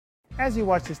As you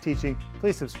watch this teaching,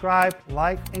 please subscribe,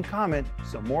 like, and comment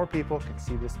so more people can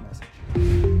see this message.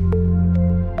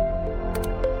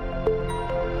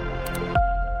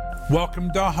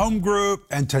 Welcome to Home Group,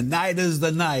 and tonight is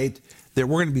the night that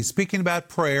we're going to be speaking about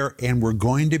prayer, and we're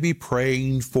going to be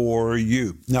praying for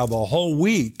you. Now, the whole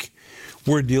week,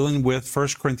 we're dealing with 1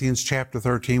 Corinthians chapter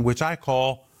 13, which I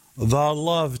call the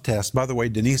love test. By the way,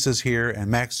 Denise is here, and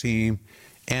Maxime,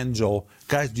 and Joel.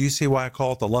 Guys, do you see why I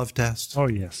call it the love test? Oh,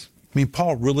 yes. I mean,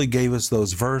 Paul really gave us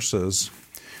those verses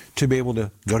to be able to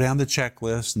go down the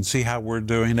checklist and see how we're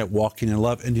doing at walking in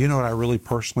love. And do you know what I really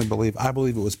personally believe? I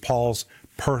believe it was Paul's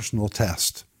personal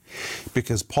test,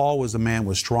 because Paul was a man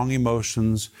with strong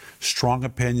emotions, strong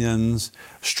opinions,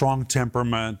 strong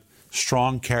temperament,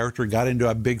 strong character, got into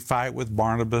a big fight with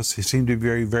Barnabas. He seemed to be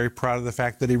very, very proud of the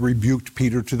fact that he rebuked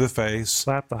Peter to the face.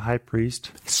 Slapped the high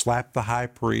priest.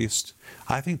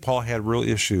 I think Paul had real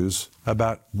issues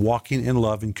about walking in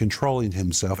love and controlling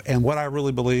himself. And what I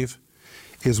really believe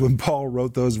is when Paul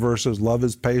wrote those verses, love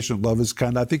is patient, love is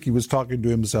kind, I think he was talking to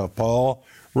himself. Paul,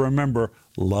 remember,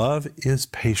 love is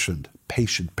patient.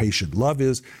 Love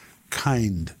is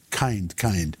kind.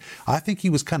 I think he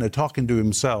was kind of talking to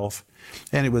himself,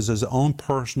 and it was his own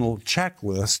personal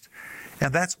checklist,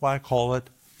 and that's why I call it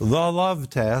the love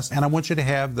test. And I want you to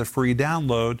have the free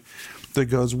download that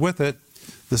goes with it,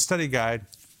 the study guide,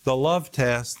 the love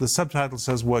test. The subtitle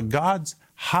says what God's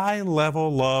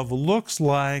high-level love looks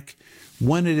like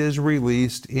when it is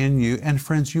released in you. And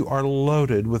friends, you are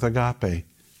loaded with agape.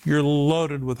 You're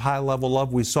loaded with high-level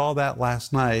love. We saw that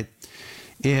last night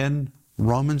in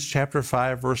Romans chapter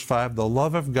 5, verse 5. The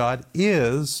love of God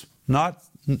is not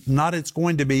it's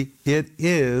going to be, it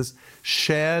is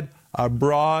shed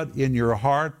abroad in your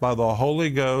heart by the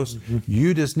Holy Ghost.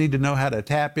 You just need to know how to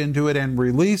tap into it and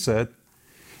release it,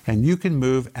 and you can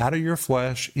move out of your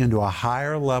flesh into a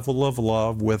higher level of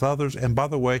love with others. And by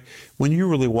the way, when you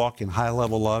really walk in high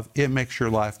level love, it makes your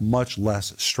life much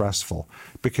less stressful,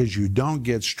 because you don't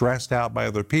get stressed out by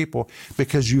other people,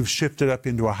 because you've shifted up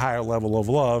into a higher level of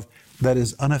love that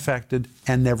is unaffected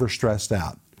and never stressed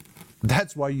out.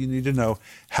 That's why you need to know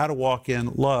how to walk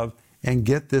in love and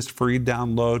get this free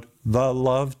download, the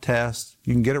love test.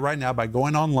 You can get it right now by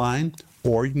going online,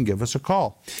 or you can give us a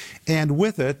call. And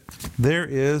with it, there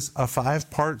is a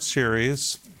 5-part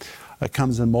series. It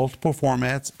comes in multiple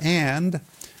formats, and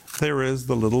there is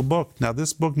the little book. Now,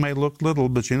 this book may look little,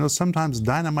 but you know, sometimes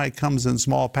dynamite comes in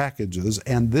small packages,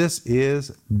 and this is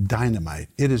dynamite.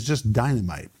 It is just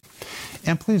dynamite.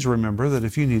 And please remember that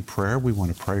if you need prayer, we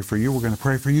want to pray for you. We're going to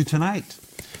pray for you tonight.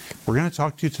 We're going to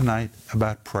talk to you tonight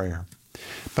about prayer.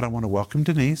 But I want to welcome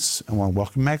Denise, I want to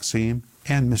welcome Maxime,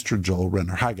 and Mr. Joel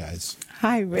Renner. Hi, guys.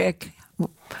 Hi, Rick.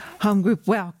 Home Group,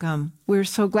 welcome. We're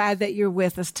so glad that you're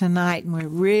with us tonight, and we're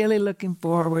really looking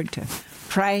forward to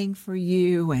praying for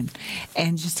you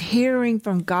and just hearing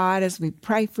from God as we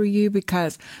pray for you,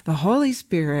 because the Holy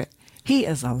Spirit, He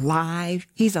is alive.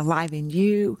 He's alive in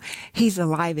you. He's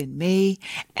alive in me.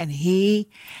 And He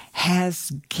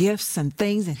has gifts and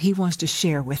things that He wants to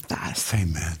share with us.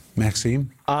 Amen.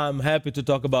 Maxime? I'm happy to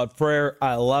talk about prayer.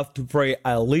 I love to pray.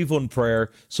 I live on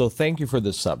prayer. So thank you for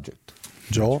this subject.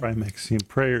 Joel? That's right, Maxime.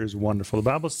 Prayer is wonderful. The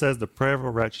Bible says the prayer of a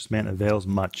righteous man avails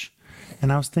much.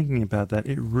 And I was thinking about that.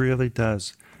 It really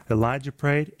does. Elijah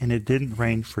prayed, and it didn't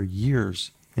rain for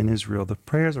years in Israel. The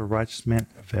prayers of a righteous man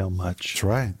avail much. That's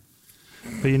right.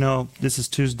 But you know, this is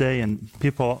Tuesday, and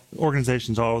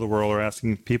organizations all over the world are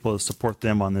asking people to support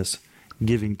them on this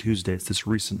Giving Tuesday. It's this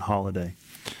recent holiday.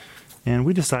 And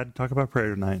we decided to talk about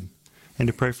prayer tonight and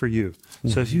to pray for you.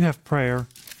 So if you have prayer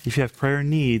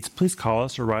needs, please call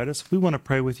us or write us. We want to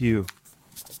pray with you.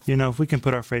 You know, if we can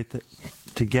put our faith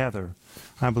together,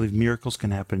 I believe miracles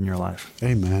can happen in your life.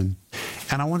 Amen.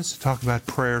 And I want us to talk about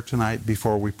prayer tonight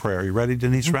before we pray. Are you ready,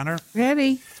 Denise Renner?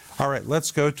 Ready? All right, let's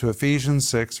go to Ephesians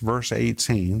 6, verse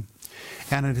 18.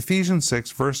 And in Ephesians 6,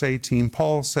 verse 18,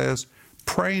 Paul says,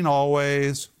 praying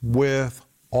always with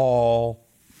all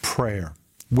prayer.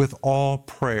 With all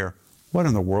prayer. What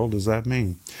in the world does that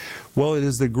mean? Well, it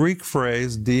is the Greek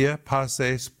phrase, dia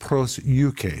passes pros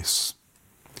eukes.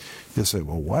 You say,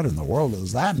 well, what in the world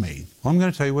does that mean? Well, I'm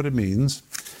going to tell you what it means.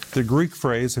 The Greek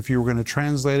phrase, if you were going to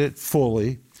translate it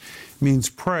fully, means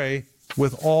pray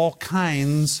with all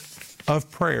kinds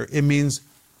of prayer. It means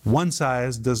one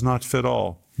size does not fit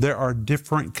all. There are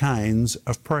different kinds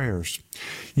of prayers.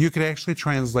 You could actually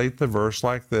translate the verse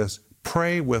like this: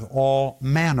 pray with all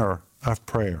manner of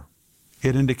prayer.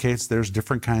 It indicates there's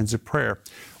different kinds of prayer.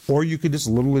 Or you could just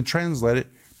literally translate it,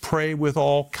 pray with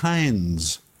all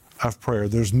kinds of prayer.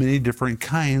 There's many different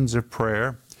kinds of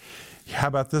prayer. How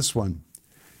about this one?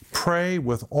 Pray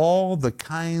with all the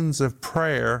kinds of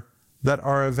prayer that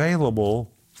are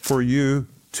available for you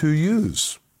to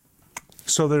use.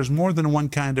 So there's more than one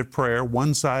kind of prayer.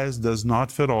 One size does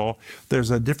not fit all.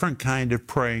 There's a different kind of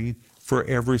praying for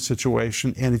every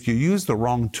situation. And if you use the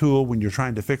wrong tool when you're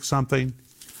trying to fix something,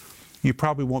 you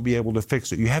probably won't be able to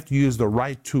fix it. You have to use the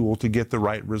right tool to get the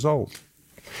right result.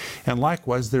 And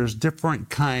likewise, there's different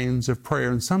kinds of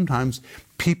prayer. And sometimes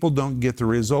people don't get the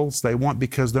results they want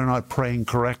because they're not praying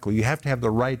correctly. You have to have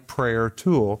the right prayer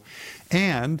tool.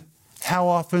 And how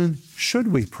often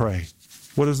should we pray?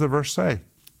 What does the verse say?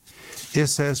 It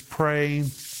says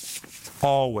praying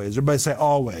always. Everybody say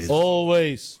always.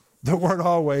 Always. The word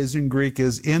always in Greek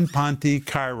is en panti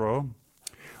kairo.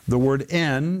 The word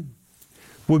en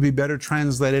would be better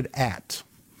translated at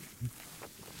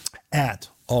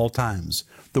all times.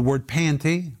 The word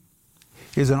panti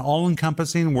is an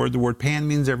all-encompassing word. The word pan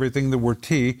means everything. The word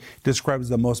ti describes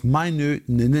the most minute,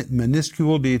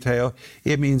 minuscule detail.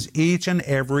 It means each and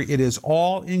every. It is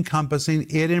all-encompassing.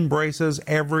 It embraces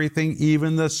everything,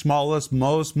 even the smallest,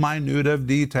 most minute of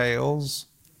details.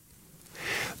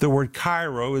 The word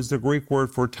kairo is the Greek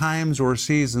word for times or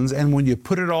seasons, and when you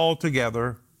put it all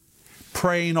together,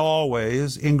 praying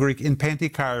always in Greek, in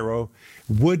pantikairo,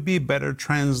 would be better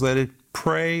translated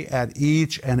pray at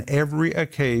each and every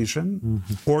occasion,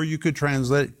 or you could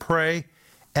translate pray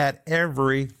at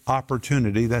every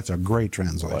opportunity. That's a great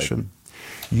translation.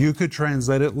 Right. You could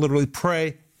translate it literally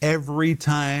pray every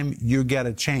time you get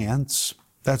a chance.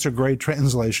 That's a great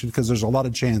translation because there's a lot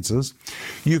of chances.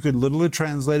 You could literally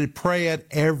translate it pray at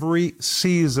every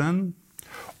season,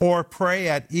 or pray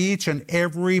at each and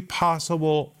every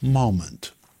possible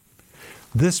moment.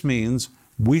 This means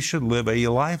we should live a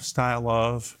lifestyle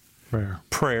of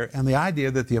prayer. And the idea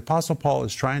that the Apostle Paul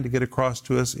is trying to get across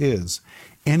to us is,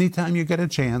 anytime you get a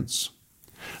chance,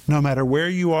 no matter where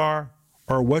you are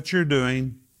or what you're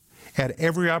doing, at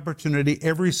every opportunity,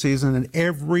 every season, and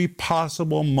every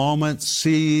possible moment,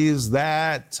 seize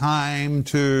that time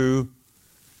to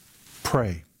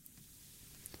pray.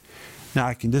 Now,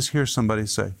 I can just hear somebody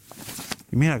say,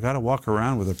 you mean I got to walk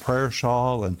around with a prayer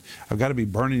shawl and I've got to be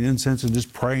burning incense and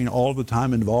just praying all the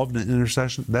time, involved in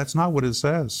intercession? That's not what it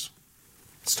says.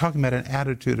 It's talking about an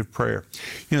attitude of prayer.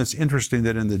 You know, it's interesting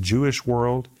that in the Jewish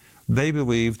world, they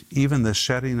believed even the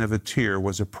shedding of a tear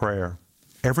was a prayer.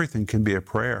 Everything can be a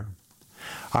prayer.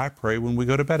 I pray when we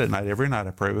go to bed at night. Every night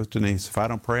I pray with Denise. If I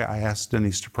don't pray, I ask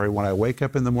Denise to pray. When I wake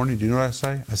up in the morning, do you know what I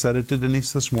say? I said it to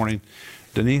Denise this morning.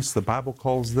 Denise, the Bible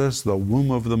calls this the womb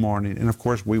of the morning. And of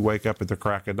course, we wake up at the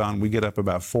crack of dawn. We get up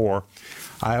about 4.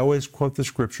 I always quote the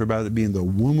scripture about it being the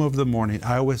womb of the morning.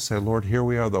 I always say, Lord, here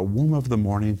we are, the womb of the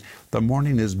morning. The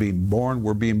morning is being born.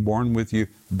 We're being born with you.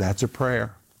 That's a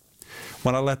prayer.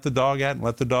 When I let the dog out and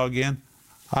let the dog in,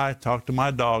 I talk to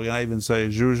my dog and I even say,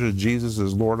 Jesus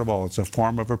is Lord of all. It's a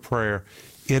form of a prayer.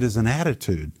 It is an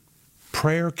attitude.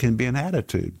 Prayer can be an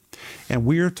attitude. And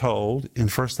we are told in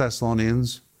 1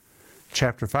 Thessalonians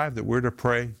chapter 5 that we're to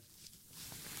pray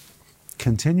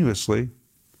continuously.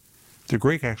 The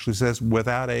Greek actually says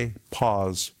without a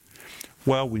pause.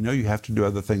 Well, we know you have to do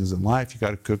other things in life. You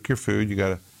got to cook your food. You got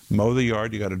to mow the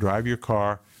yard. You got to drive your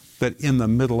car. That in the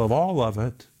middle of all of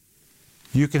it,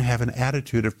 you can have an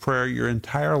attitude of prayer. Your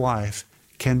entire life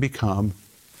can become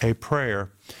a prayer.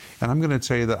 And I'm going to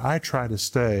tell you that I try to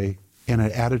stay in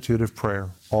an attitude of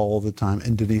prayer all the time.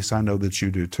 And Denise, I know that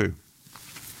you do too.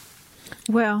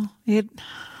 Well,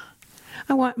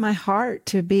 I want my heart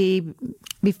to be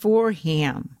before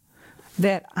Him,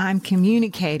 that I'm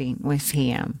communicating with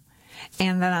Him,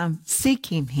 and that I'm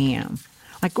seeking Him.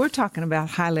 Like we're talking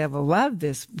about high-level love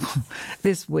this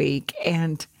week,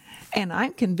 and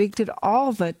I'm convicted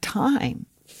all the time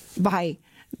by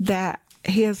that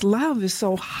His love is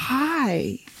so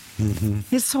high.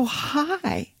 Mm-hmm. It's so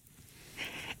high.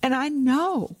 And I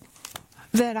know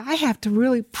that I have to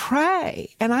really pray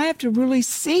and I have to really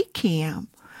seek Him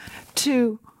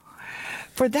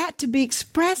for that to be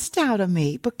expressed out of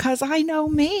me, because I know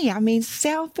me. I mean,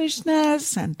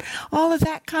 selfishness and all of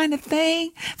that kind of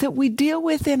thing that we deal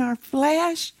with in our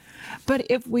flesh. But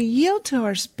if we yield to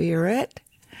our spirit,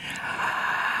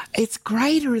 it's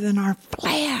greater than our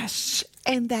flesh,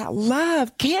 and that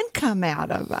love can come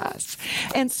out of us.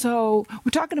 And so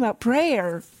we're talking about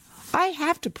prayer. I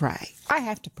have to pray. I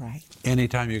have to pray.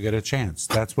 Anytime you get a chance.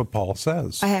 That's what Paul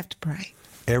says. I have to pray.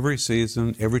 Every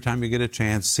season, every time you get a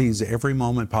chance, seize every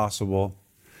moment possible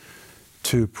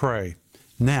to pray.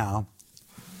 Now,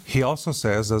 he also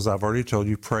says, as I've already told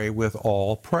you, pray with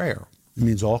all prayer. It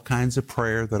means all kinds of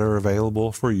prayer that are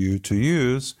available for you to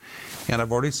use. And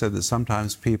I've already said that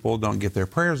sometimes people don't get their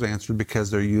prayers answered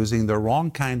because they're using the wrong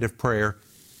kind of prayer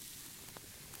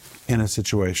in a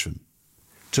situation.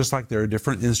 Just like there are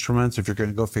different instruments. If you're going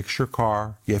to go fix your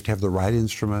car, you have to have the right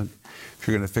instrument. If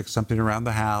you're going to fix something around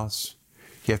the house,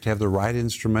 you have to have the right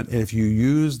instrument. And if you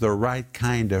use the right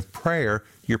kind of prayer,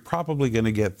 you're probably going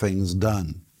to get things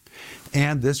done.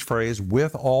 And this phrase,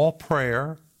 with all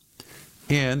prayer,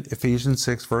 in Ephesians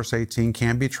 6, verse 18,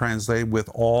 can be translated with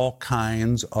all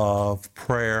kinds of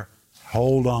prayer.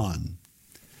 Hold on.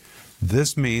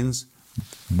 This means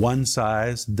one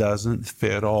size doesn't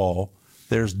fit all.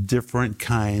 There's different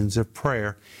kinds of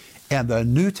prayer. And the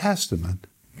New Testament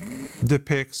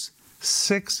depicts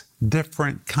 6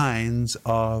 different kinds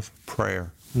of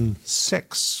prayer.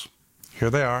 6. Here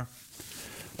they are.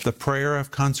 The prayer of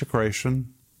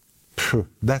consecration.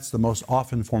 That's the most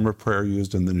often form of prayer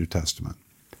used in the New Testament.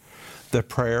 The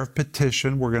prayer of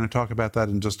petition. We're going to talk about that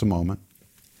in just a moment.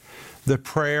 The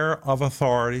prayer of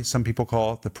authority. Some people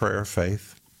call it the prayer of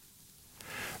faith.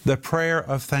 The prayer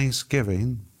of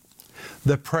thanksgiving.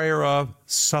 The prayer of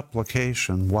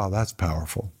supplication. Wow, that's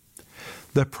powerful.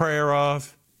 The prayer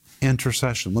of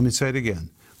intercession. Let me say it again.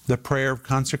 The prayer of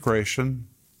consecration.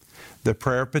 The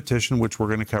prayer of petition, which we're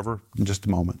going to cover in just a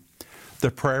moment. The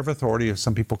prayer of authority, as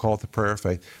some people call it the prayer of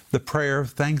faith. The prayer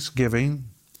of thanksgiving.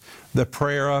 The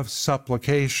prayer of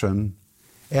supplication.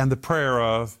 And the prayer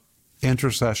of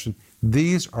intercession.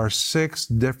 These are 6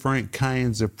 different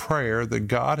kinds of prayer that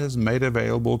God has made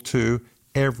available to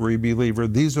every believer.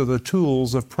 These are the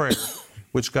tools of prayer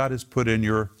which God has put in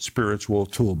your spiritual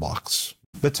toolbox.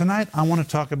 But tonight I want to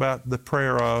talk about the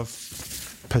prayer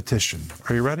of petition.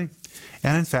 Are you ready?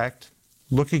 And in fact,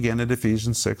 look again at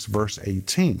Ephesians 6, verse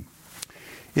 18.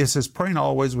 It says, praying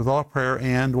always with all prayer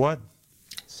and what?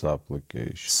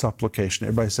 Supplication. Supplication.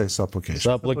 Everybody say supplication.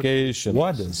 Supplication.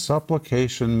 What does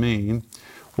supplication mean?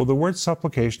 Well, the word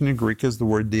supplication in Greek is the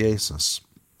word diesis.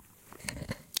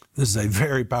 This is a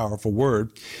very powerful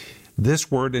word. This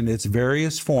word in its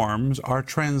various forms are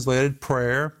translated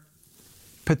prayer,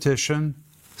 petition,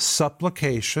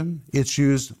 supplication. It's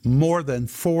used more than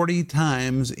 40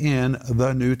 times in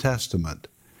the New Testament.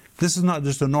 This is not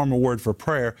just a normal word for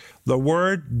prayer. The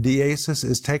word diesis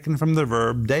is taken from the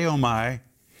verb deomai,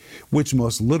 which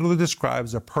most literally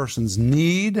describes a person's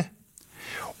need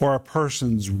or a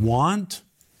person's want,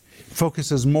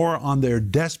 focuses more on their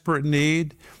desperate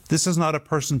need. This is not a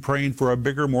person praying for a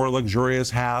bigger, more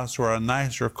luxurious house or a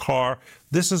nicer car.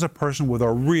 This is a person with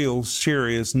a real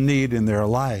serious need in their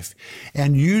life.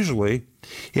 And usually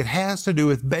it has to do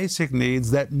with basic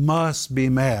needs that must be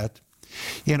met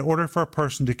in order for a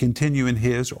person to continue in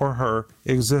his or her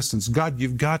existence. God,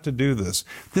 you've got to do this.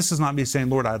 This is not me saying,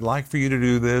 Lord, I'd like for you to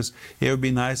do this. It would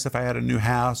be nice if I had a new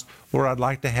house. Lord, I'd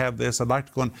like to have this. I'd like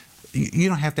to go on. You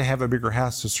don't have to have a bigger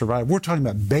house to survive. We're talking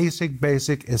about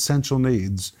basic, essential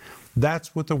needs.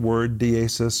 That's what the word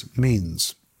diesis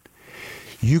means.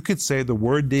 You could say the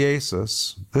word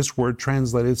diesis, this word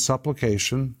translated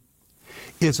supplication,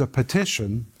 is a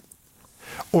petition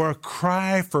or a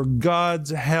cry for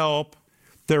God's help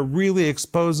that really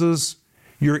exposes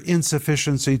your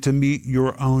insufficiency to meet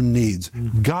your own needs.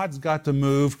 God's got to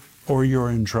move or you're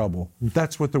in trouble.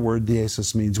 That's what the word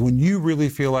diesis means. When you really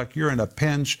feel like you're in a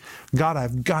pinch, God,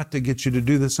 I've got to get you to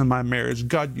do this in my marriage.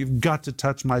 God, you've got to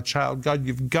touch my child. God,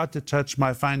 you've got to touch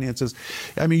my finances.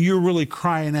 I mean, you're really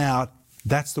crying out.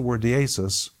 That's the word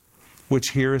diesis,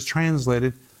 which here is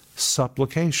translated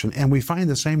supplication. And we find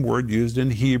the same word used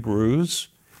in Hebrews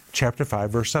chapter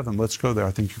 5, verse 7. Let's go there.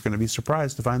 I think you're going to be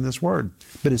surprised to find this word.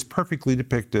 But it's perfectly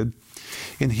depicted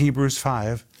in Hebrews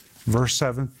 5, verse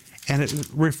 7, and it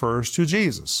refers to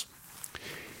Jesus.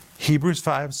 Hebrews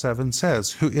 5:7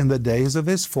 says, who in the days of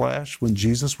his flesh, when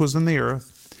Jesus was in the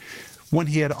earth, when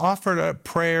he had offered up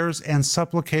prayers and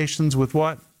supplications with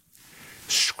what?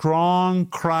 Strong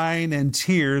crying and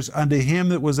tears unto him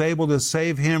that was able to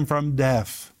save him from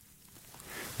death.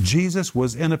 Jesus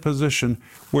was in a position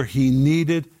where he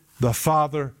needed the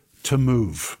Father to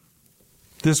move.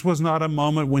 This was not a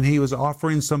moment when he was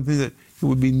offering something that it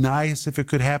would be nice if it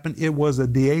could happen. It was a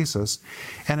diesis.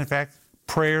 And in fact,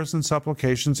 prayers and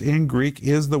supplications in Greek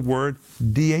is the word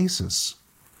diesis.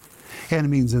 And it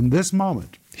means in this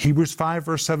moment, Hebrews 5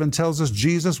 verse 7 tells us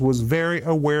Jesus was very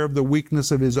aware of the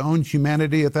weakness of his own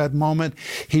humanity at that moment.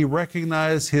 He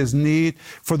recognized his need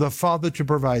for the Father to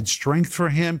provide strength for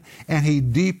him, and he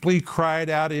deeply cried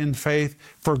out in faith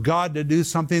for God to do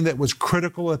something that was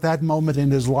critical at that moment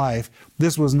in his life.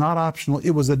 This was not optional.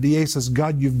 It was a diesis.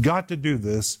 God, you've got to do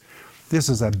this. This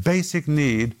is a basic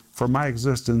need for my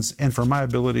existence and for my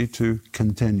ability to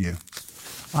continue.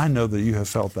 I know that you have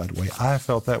felt that way. I have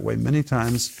felt that way many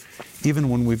times. Even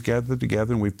when we've gathered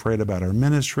together and we've prayed about our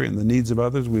ministry and the needs of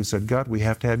others, we've said, God, we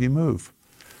have to have you move.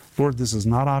 Lord, this is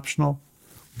not optional.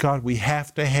 God, we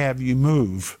have to have you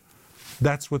move.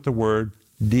 That's what the word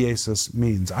diesis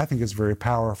means. I think it's very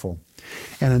powerful.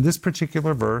 And in this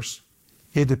particular verse,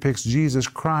 it depicts Jesus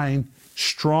crying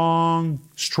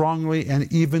strongly,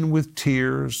 and even with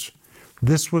tears.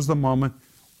 This was the moment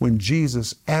when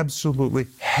Jesus absolutely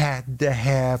had to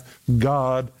have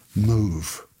God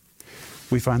move.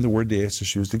 We find the word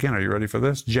diesis used again. Are you ready for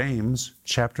this? James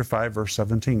chapter 5, verse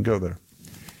 17. Go there.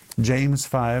 James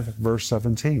 5, verse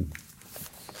 17.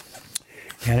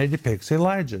 And it depicts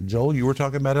Elijah. Joel, you were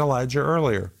talking about Elijah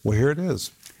earlier. Well, here it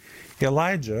is.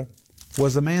 Elijah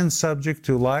was a man subject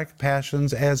to like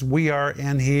passions as we are,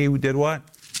 and he did what?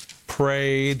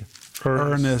 Prayed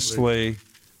earnestly.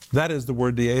 That is the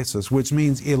word diesis, which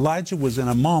means Elijah was in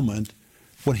a moment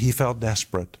when he felt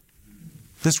desperate.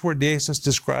 This word diesis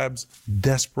describes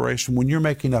desperation. When you're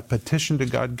making a petition to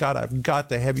God, God, I've got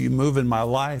to have you move in my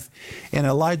life. And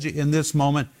Elijah in this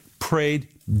moment prayed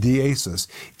diesis.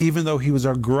 Even though he was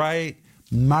a great,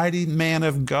 mighty man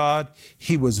of God,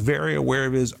 he was very aware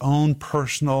of his own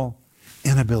personal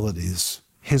inabilities,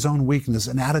 his own weakness.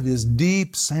 And out of his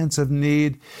deep sense of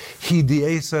need, he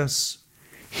diesis.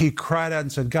 He cried out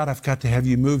and said, God, I've got to have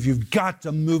you move. You've got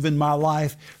to move in my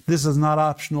life. This is not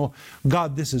optional.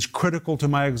 God, this is critical to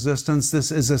my existence.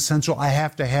 This is essential. I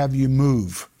have to have you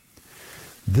move.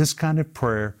 This kind of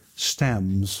prayer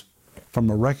stems from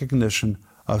a recognition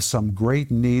of some great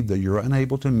need that you're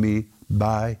unable to meet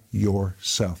by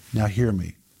yourself. Now hear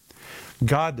me.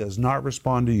 God does not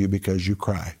respond to you because you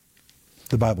cry.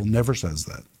 The Bible never says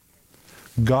that.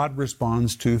 God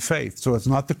responds to faith. So it's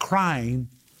not the crying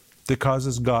that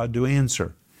causes God to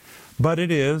answer, but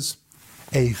it is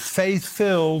a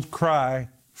faith-filled cry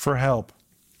for help.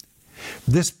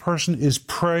 This person is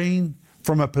praying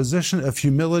from a position of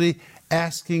humility,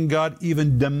 asking God,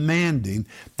 even demanding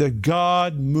that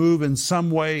God move in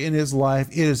some way in his life.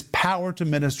 It is power to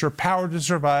minister, power to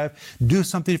survive, do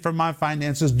something for my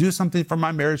finances, do something for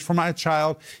my marriage, for my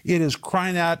child. It is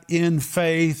crying out in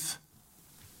faith,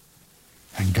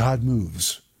 and God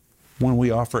moves when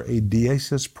we offer a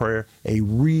diesis prayer, a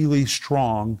really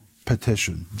strong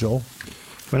petition. Joel?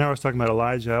 When I was talking about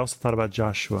Elijah, I also thought about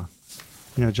Joshua.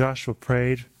 You know, Joshua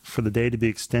prayed for the day to be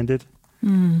extended,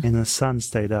 and the sun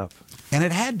stayed up. And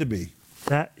it had to be.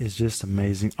 That is just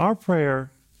amazing. Our prayers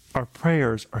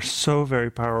are so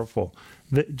very powerful.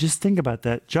 Just think about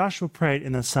that. Joshua prayed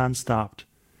and the sun stopped.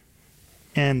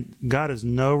 And God is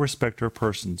no respecter of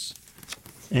persons.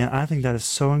 And I think that is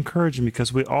so encouraging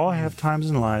because we all have times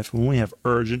in life when we have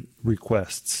urgent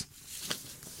requests.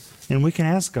 And we can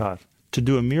ask God to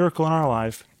do a miracle in our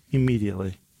life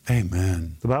immediately.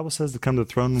 Amen. The Bible says to come to the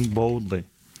throne room boldly.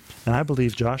 And I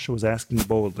believe Joshua was asking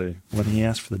boldly when he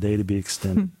asked for the day to be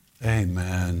extended.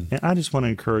 Amen. And I just want to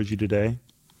encourage you today.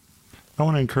 I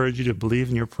want to encourage you to believe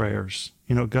in your prayers.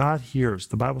 You know, God hears.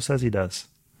 The Bible says he does.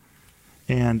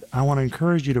 And I want to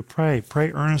encourage you to pray.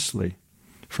 Pray earnestly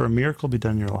for a miracle to be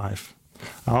done in your life.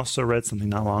 I also read something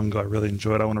not long ago I really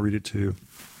enjoyed. I want to read it to you.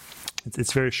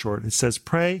 It's very short. It says,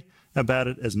 pray about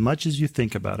it as much as you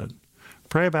think about it.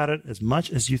 Pray about it as much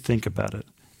as you think about it.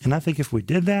 And I think if we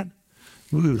did that,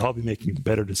 we would all be making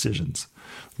better decisions.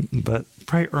 But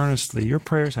pray earnestly. Your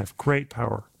prayers have great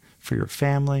power for your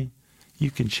family.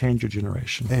 You can change your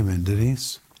generation. Amen.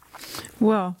 Denise?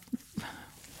 Well,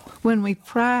 when we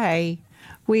pray,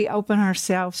 we open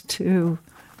ourselves to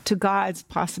God's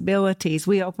possibilities.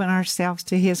 We open ourselves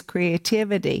to his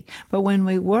creativity. But when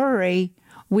we worry,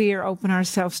 we are open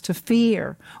ourselves to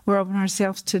fear. We're open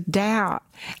ourselves to doubt.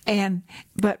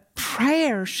 But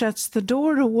prayer shuts the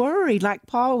door to worry, like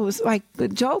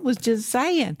Joel was just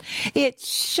saying. It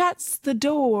shuts the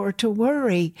door to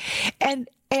worry. And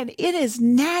it is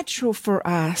natural for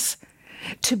us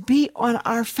to be on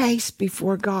our face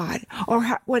before God,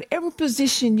 or whatever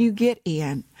position you get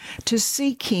in, to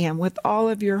seek him with all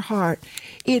of your heart.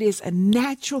 It is a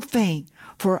natural thing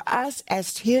for us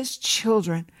as his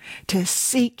children to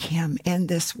seek him in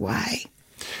this way.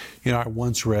 You know, I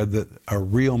once read that a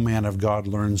real man of God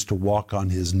learns to walk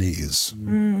on his knees.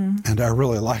 And I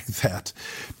really like that,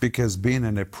 because being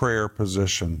in a prayer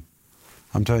position,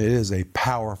 I'm telling you, it is a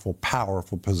powerful,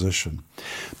 powerful position.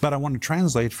 But I want to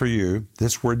translate for you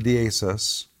this word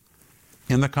diesis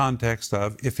in the context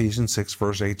of Ephesians 6,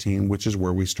 verse 18, which is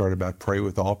where we start about pray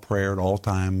with all prayer at all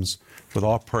times, with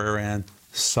all prayer and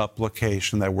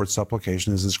supplication. That word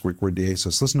supplication is this Greek word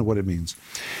diesis. Listen to what it means.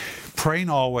 Praying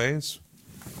always,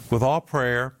 with all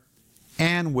prayer,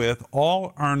 and with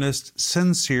all earnest,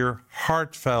 sincere,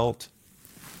 heartfelt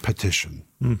petition.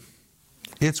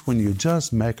 It's when you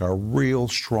just make a real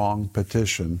strong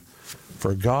petition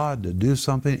for God to do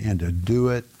something and to do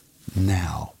it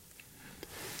now.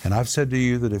 And I've said to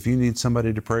you that if you need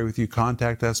somebody to pray with you,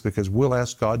 contact us, because we'll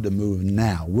ask God to move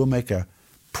now. We'll make a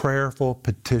prayerful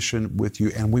petition with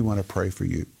you, and we want to pray for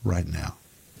you right now.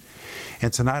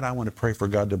 And tonight I want to pray for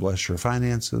God to bless your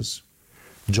finances.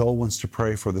 Joel wants to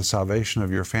pray for the salvation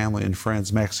of your family and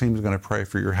friends. Maxime is going to pray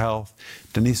for your health.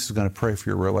 Denise is going to pray for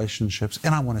your relationships.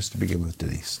 And I want us to begin with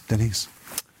Denise. Denise.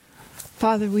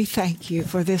 Father, we thank you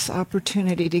for this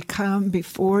opportunity to come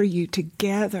before you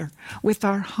together with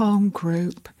our home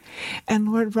group.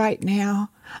 And Lord, right now,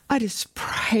 I just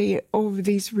pray over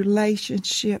these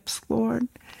relationships, Lord.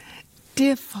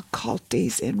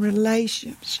 Difficulties in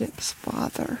relationships,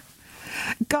 Father.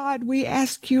 God, we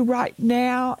ask you right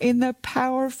now in the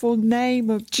powerful name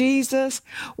of Jesus,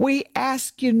 we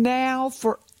ask you now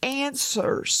for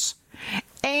answers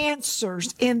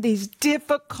in these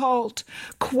difficult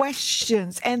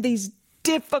questions and these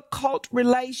difficult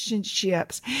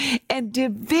relationships and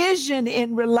division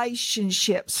in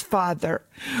relationships, Father.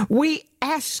 We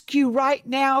ask you right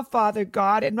now, Father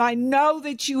God, and I know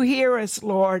that you hear us,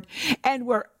 Lord, and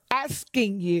we're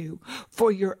asking you for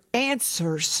your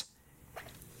answers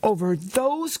over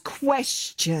those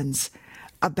questions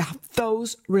about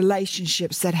those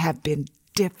relationships that have been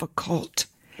difficult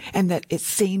and that it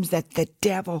seems that the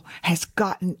devil has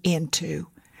gotten into.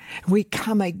 We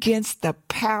come against the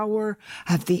power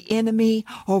of the enemy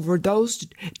over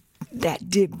that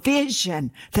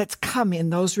division that's come in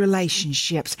those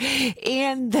relationships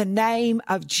in the name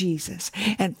of Jesus.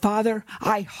 And Father,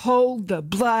 I hold the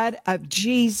blood of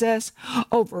Jesus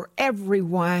over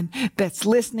everyone that's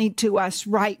listening to us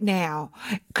right now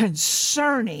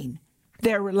concerning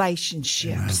their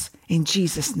relationships. Amen. In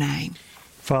Jesus' name.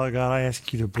 Father God, I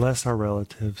ask you to bless our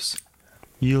relatives.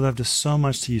 You loved us so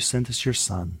much that you sent us your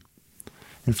Son.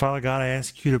 And Father God, I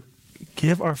ask you to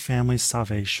give our families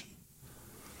salvation.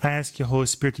 I ask you, Holy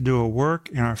Spirit, to do a work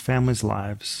in our families'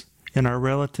 lives, in our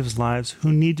relatives' lives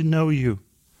who need to know you.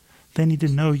 They need to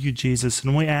know you, Jesus,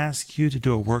 and we ask you to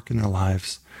do a work in their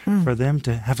lives, for them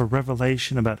to have a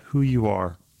revelation about who you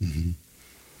are. Mm-hmm.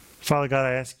 Father God,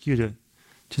 I ask you to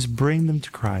just bring them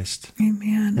to Christ.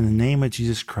 Amen. In the name of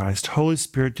Jesus Christ. Holy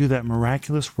Spirit, do that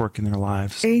miraculous work in their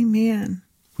lives. Amen.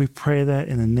 We pray that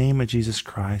in the name of Jesus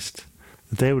Christ,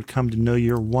 that they would come to know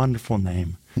your wonderful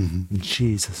name. Mm-hmm. In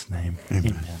Jesus' name. Amen.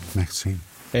 Amen. Maxime.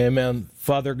 Amen.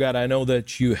 Father God, I know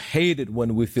that you hate it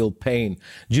when we feel pain.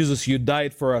 Jesus, you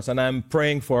died for us, and I'm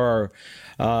praying for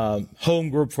our home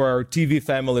group, for our TV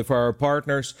family, for our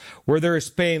partners. Where there is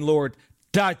pain, Lord,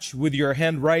 touch with your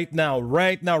hand right now.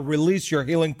 Right now, release your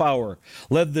healing power.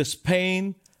 Let this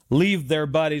pain leave their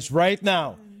bodies right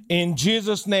now. In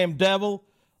Jesus' name, devil,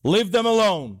 leave them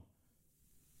alone.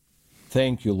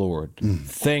 Thank you, Lord.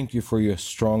 Thank you for your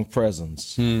strong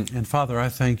presence. And Father, I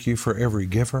thank you for every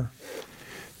giver,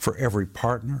 for every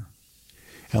partner.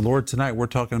 And Lord, tonight we're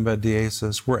talking about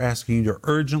Deasis. We're asking you to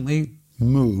urgently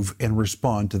move and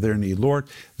respond to their need. Lord,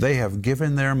 they have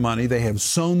given their money. They have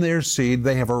sown their seed.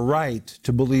 They have a right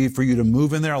to believe for you to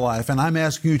move in their life. And I'm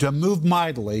asking you to move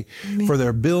mightily. Amen. For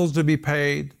their bills to be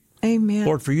paid. Amen.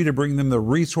 Lord, for you to bring them the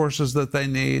resources that they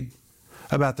need.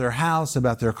 About their house,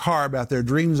 about their car, about their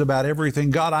dreams, about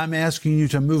everything. God, I'm asking you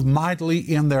to move mightily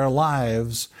in their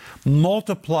lives.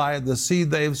 Multiply the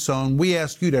seed they've sown. We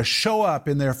ask you to show up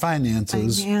in their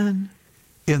finances. Amen.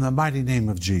 In the mighty name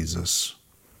of Jesus.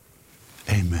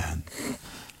 Amen.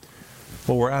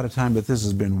 Well, we're out of time, but this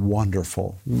has been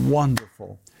wonderful.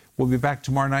 Wonderful. We'll be back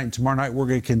tomorrow night, and tomorrow night we're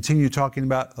going to continue talking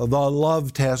about the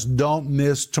love test. Don't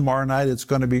miss tomorrow night. It's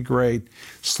going to be great.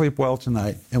 Sleep well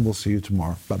tonight, and we'll see you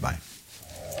tomorrow. Bye-bye.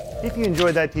 If you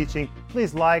enjoyed that teaching,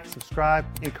 please like, subscribe,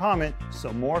 and comment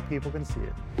so more people can see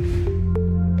it.